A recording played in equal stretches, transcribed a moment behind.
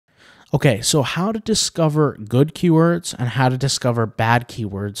Okay, so how to discover good keywords and how to discover bad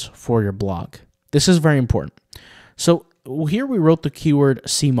keywords for your blog. This is very important. So here we wrote the keyword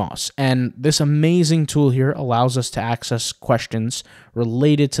CMOS, and this amazing tool here allows us to access questions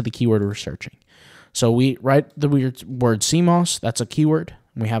related to the keyword we're searching. So we write the word CMOS, that's a keyword.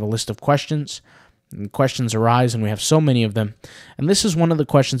 We have a list of questions, and questions arise, and we have so many of them. And this is one of the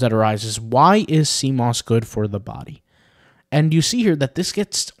questions that arises: why is CMOS good for the body? And you see here that this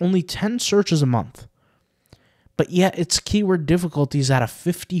gets only 10 searches a month, but yet its keyword difficulty is at a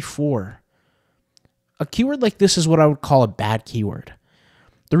 54. A keyword like this is what I would call a bad keyword.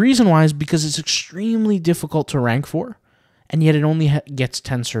 The reason why is because it's extremely difficult to rank for, and yet it only gets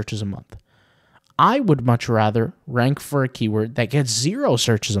 10 searches a month. I would much rather rank for a keyword that gets 0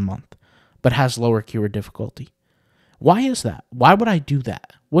 searches a month, but has lower keyword difficulty. Why is that? Why would I do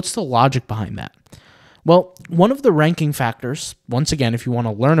that? What's the logic behind that? Well, one of the ranking factors, once again, if you want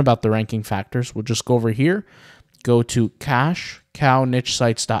to learn about the ranking factors, we'll just go over here, go to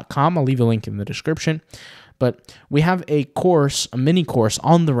cashcownichesites.com. I'll leave a link in the description. But we have a course, a mini course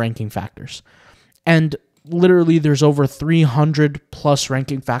on the ranking factors. And literally there's over 300 plus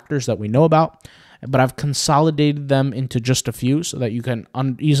ranking factors that we know about, but I've consolidated them into just a few so that you can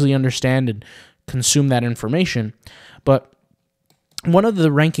easily understand and consume that information. But one of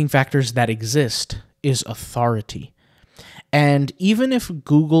the ranking factors that exist is authority. And even if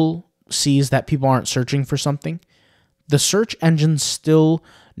Google sees that people aren't searching for something, the search engine still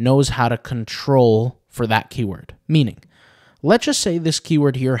knows how to control for that keyword. Meaning, let's just say this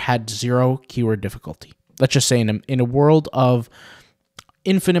keyword here had 0 keyword difficulty. Let's just say in a world of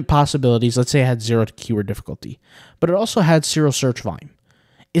infinite possibilities, let's say it had 0 keyword difficulty, but it also had 0 search volume.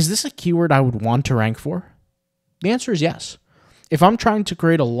 Is this a keyword I would want to rank for? The answer is yes. If I'm trying to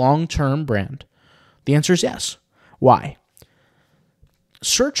create a long-term brand, the answer is yes. Why?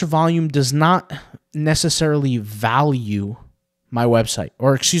 Search volume does not necessarily value my website,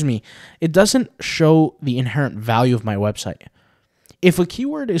 or excuse me, it doesn't show the inherent value of my website. If a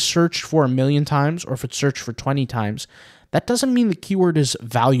keyword is searched for 1,000,000 times, or if it's searched for 20 times, that doesn't mean the keyword is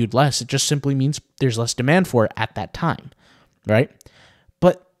valued less. It just simply means there's less demand for it at that time, right?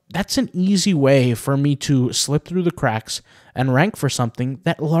 But that's an easy way for me to slip through the cracks and rank for something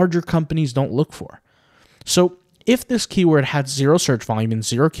that larger companies don't look for. So if this keyword had 0 search volume and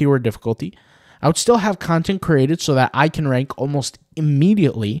 0 keyword difficulty, I would still have content created so that I can rank almost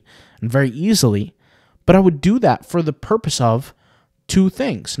immediately and very easily, but I would do that for the purpose of 2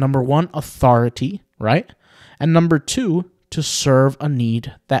 things. Number 1, authority, right? And number 2, to serve a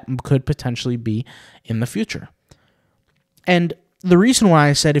need that could potentially be in the future. And the reason why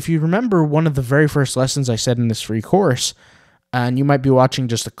I said, if you remember one of the very first lessons I said in this free course, and you might be watching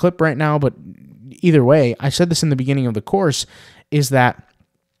just a clip right now, but either way, I said this in the beginning of the course, is that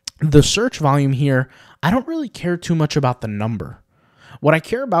the search volume here, I don't really care too much about the number. What I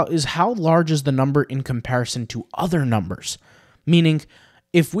care about is how large is the number in comparison to other numbers. Meaning,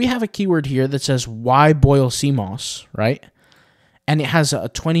 if we have a keyword here that says, why boil CMOS, right? And it has a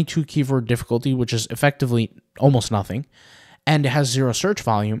 22 keyword difficulty, which is effectively almost nothing, and it has 0 search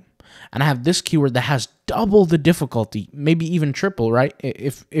volume, and I have this keyword that has double the difficulty, maybe even triple, right?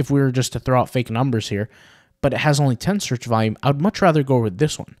 If we were just to throw out fake numbers here, but it has only 10 search volume, I would much rather go with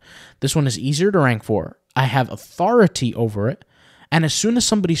this one. This one is easier to rank for. I have authority over it, and as soon as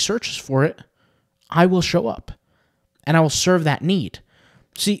somebody searches for it, I will show up, and I will serve that need.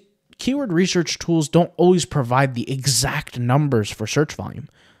 See, keyword research tools don't always provide the exact numbers for search volume.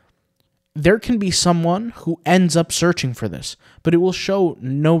 There can be someone who ends up searching for this, but it will show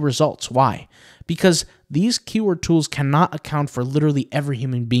no results. Why? Because these keyword tools cannot account for literally every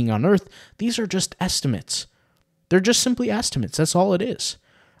human being on earth. These are just estimates. They're just simply estimates. That's all it is.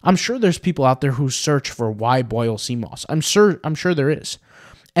 I'm sure there's people out there who search for why boil CMOS. I'm sure there is.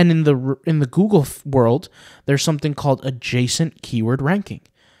 And in the Google world, there's something called adjacent keyword ranking.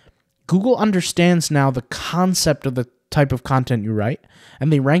 Google understands now the concept of the type of content you write,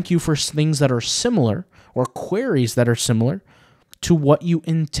 and they rank you for things that are similar or queries that are similar to what you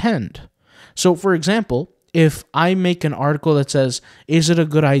intend. So, for example, if I make an article that says, is it a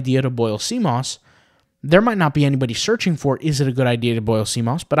good idea to boil CMOS? There might not be anybody searching for, is it a good idea to boil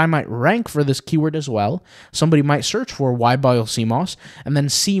CMOS? But I might rank for this keyword as well. Somebody might search for why boil CMOS and then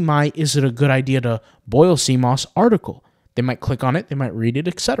see my is it a good idea to boil CMOS article. They might click on it, they might read it,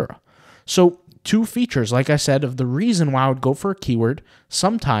 etc. So 2 features, like I said, of the reason why I would go for a keyword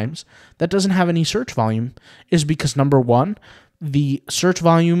sometimes that doesn't have any search volume is because, number 1, the search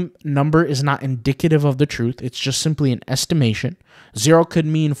volume number is not indicative of the truth. It's just simply an estimation. 0 could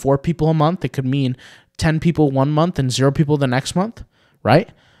mean 4 people a month. It could mean 10 people one month and 0 people the next month, right?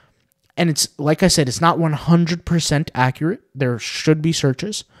 And it's, like I said, it's not 100% accurate. There should be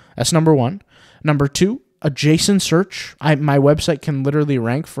searches. That's number one. Number two, adjacent search. My website can literally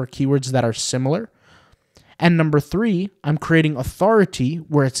rank for keywords that are similar. And number three, I'm creating authority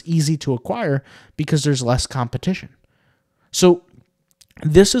where it's easy to acquire because there's less competition. So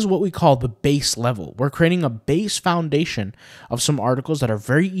this is what we call the base level. We're creating a base foundation of some articles that are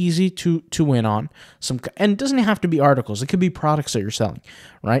very easy to win on. And it doesn't have to be articles. It could be products that you're selling,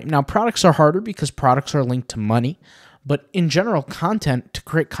 right? Now, products are harder because products are linked to money. But in general, content, to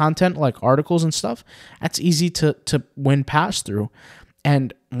create content like articles and stuff, that's easy to win pass through.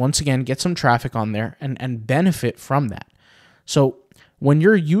 And once again, get some traffic on there and benefit from that. So when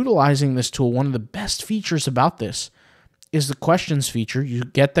you're utilizing this tool, one of the best features about this is the questions feature. You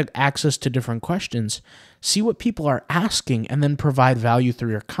get the access to different questions, see what people are asking, and then provide value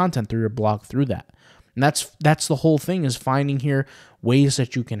through your content, through your blog, through that. And that's the whole thing, is finding here ways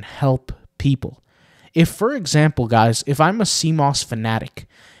that you can help people. If, for example, guys, if I'm a CMOS fanatic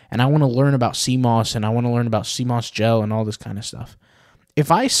and I want to learn about CMOS and I want to learn about CMOS gel and all this kind of stuff,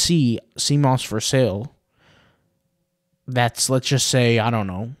 if I see CMOS for sale that's, let's just say, I don't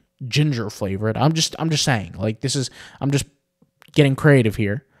know, ginger flavored. I'm just saying, like, I'm just getting creative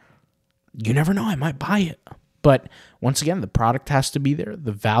here. You never know, I might buy it. But once again, the product has to be there,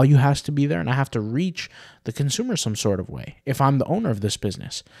 the value has to be there, and I have to reach the consumer some sort of way if I'm the owner of this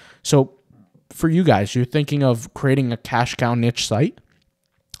business. So for you guys, you're thinking of creating a cash cow niche site,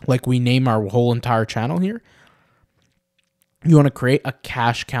 like we name our whole entire channel here. You want to create a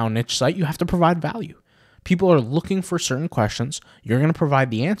cash cow niche site, you have to provide value. People are looking for certain questions. You're going to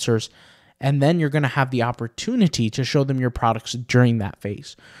provide the answers, and then you're going to have the opportunity to show them your products during that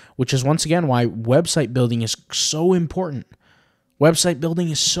phase, which is, once again, why website building is so important. Website building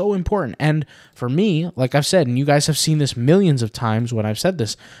is so important. And for me, like I've said, and you guys have seen this millions of times when I've said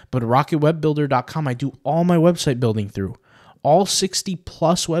this, but rocketwebbuilder.com, I do all my website building through. All 60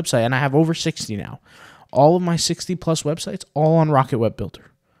 plus website, and I have over 60 now. All of my 60 plus websites, all on Rocket Web Builder.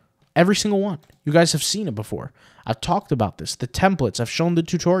 Every single one. You guys have seen it before. I've talked about this. The templates, I've shown the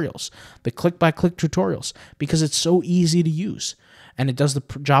tutorials, the click-by-click tutorials, because it's so easy to use, and it does the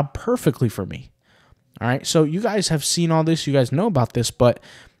job perfectly for me. All right, so you guys have seen all this. You guys know about this, but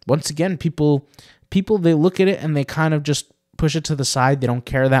once again, people, they look at it and they kind of just push it to the side. They don't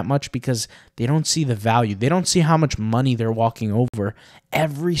care that much because they don't see the value. They don't see how much money they're walking over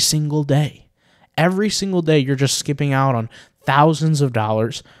every single day. Every single day, you're just skipping out on thousands of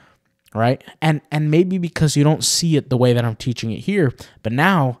dollars, right? And maybe because you don't see it the way that I'm teaching it here, but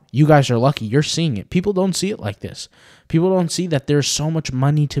now you guys are lucky. You're seeing it. People don't see it like this. People don't see that there's so much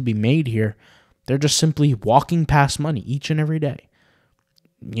money to be made here. They're just simply walking past money each and every day.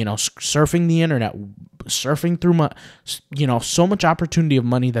 You know, surfing the internet, surfing through, so much opportunity of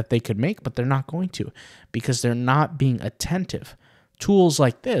money that they could make, but they're not going to because they're not being attentive. Tools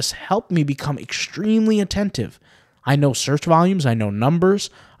like this help me become extremely attentive. I know search volumes, I know numbers,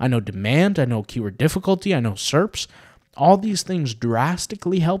 I know demand, I know keyword difficulty, I know SERPs. All these things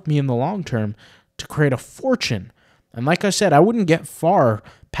drastically help me in the long term to create a fortune. And like I said, I wouldn't get far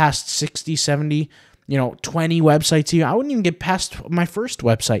past 60, 70, 20 websites even. I wouldn't even get past my first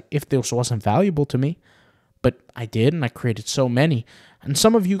website if this wasn't valuable to me. But I did, and I created so many. And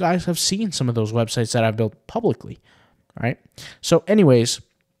some of you guys have seen some of those websites that I built publicly. All right. So anyways,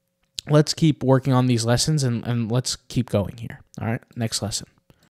 let's keep working on these lessons and let's keep going here. All right. Next lesson.